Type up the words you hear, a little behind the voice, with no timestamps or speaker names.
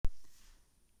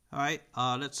Alright,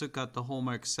 let's look at the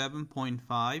homework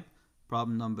 7.5,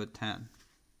 problem number 10.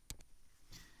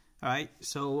 Alright,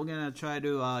 so we're going to try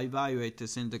to evaluate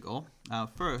this integral.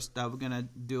 First, we're going to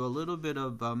do a little bit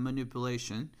of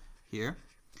manipulation here.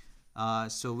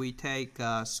 So we take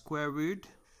square root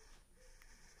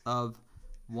of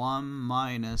 1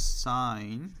 minus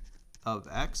sine of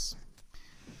x.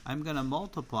 I'm going to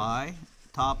multiply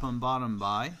top and bottom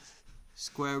by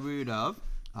square root of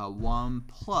 1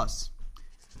 plus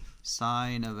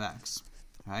sine of x.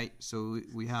 Right, so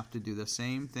we have to do the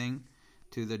same thing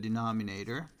to the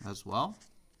denominator as well.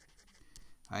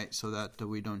 Right, so that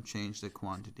we don't change the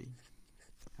quantity.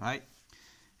 Right,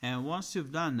 and once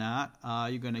you've done that,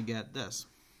 you're going to get this.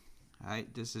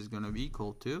 Right, this is going to be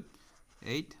equal to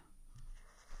 8.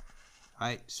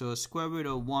 Right, so square root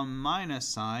of 1 minus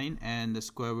sine and the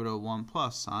square root of 1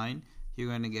 plus sine, you're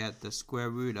going to get the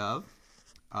square root of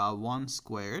 1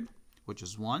 squared, which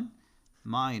is 1,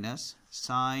 minus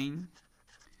sine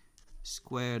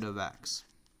squared of x.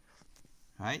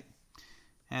 Right?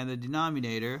 And the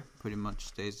denominator pretty much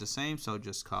stays the same, so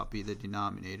just copy the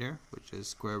denominator, which is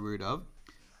square root of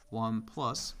 1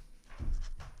 plus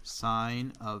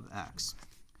sine of x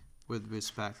with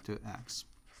respect to x.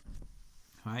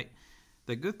 Right?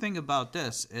 The good thing about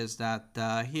this is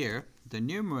that here, the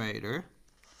numerator,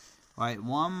 right,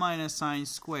 1 minus sine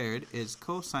squared is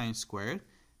cosine squared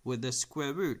with the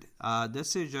square root.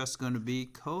 This is just going to be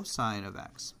cosine of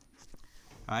x.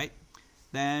 Right?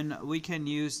 Then we can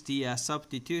use the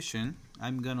substitution.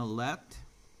 I'm going to let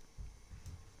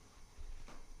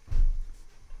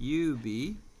u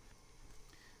be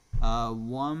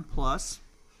 1 plus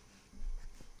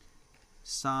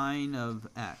sine of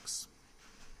x.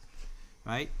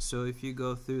 Right? So if you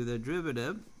go through the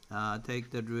derivative,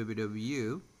 take the derivative of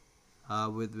u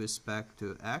with respect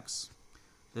to x.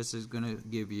 This is going to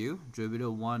give you derivative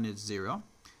of 1 is 0.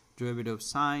 Derivative of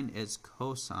sine is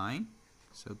cosine.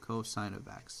 So cosine of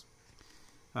x.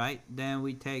 Right? Then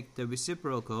we take the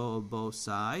reciprocal of both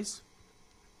sides.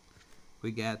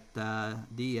 We get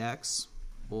dx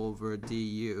over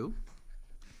du,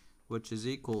 which is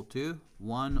equal to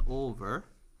 1 over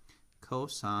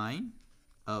cosine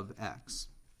of x.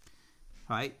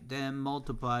 Right? Then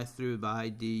multiply through by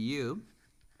du.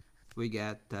 We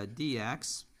get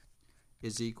dx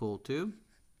is equal to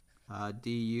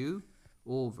du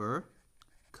over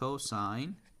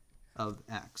cosine of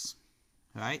x.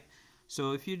 Right?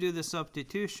 So if you do the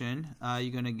substitution,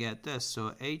 you're going to get this.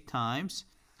 So 8 times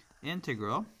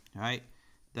integral, right?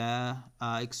 The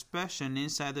expression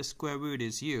inside the square root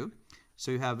is u.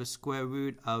 So you have a square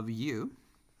root of u.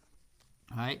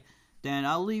 Right? Then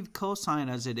I'll leave cosine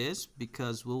as it is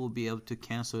because we will be able to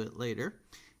cancel it later.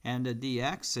 And the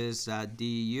dx is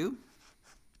du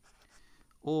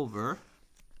over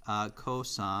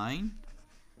cosine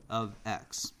of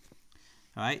x.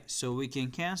 Alright, so we can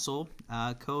cancel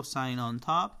cosine on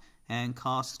top and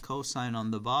cosine on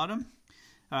the bottom.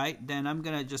 Alright, then I'm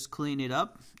going to just clean it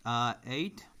up.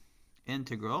 8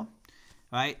 integral.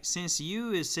 Alright, since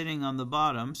u is sitting on the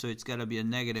bottom, so it's got to be a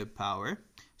negative power.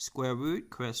 Square root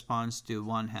corresponds to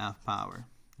 1/2 power.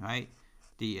 Alright,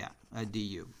 du.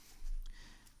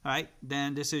 Alright,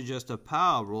 then this is just a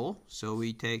power rule. So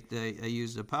we take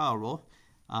use the power rule.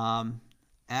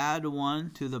 Add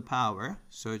 1 to the power,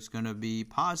 so it's going to be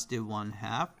positive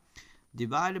 1/2.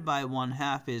 Divided by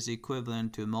 1/2 is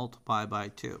equivalent to multiply by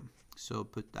 2. So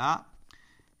put that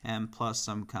and plus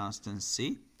some constant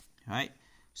c. Right?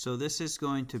 So this is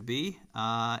going to be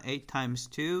 8 times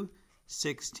 2,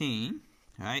 16.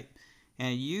 Right?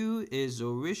 And u is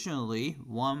originally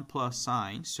 1 plus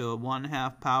sine, so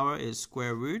 1/2 power is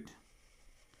square root.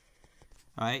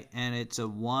 Right? And it's a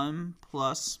 1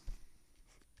 plus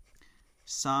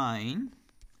sine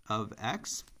of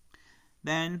x,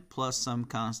 then plus some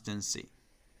constant c.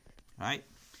 Right?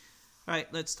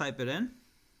 Alright, let's type it in.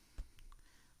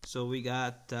 So we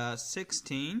got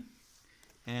 16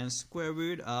 and square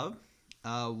root of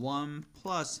 1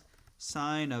 plus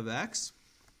sine of x,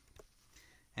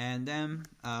 and then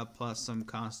plus some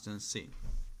constant c.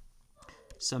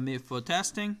 Submit for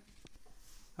testing.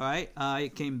 Alright,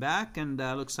 it came back and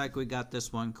looks like we got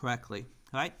this one correctly.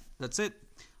 Alright, that's it.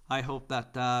 I hope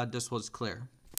that this was clear.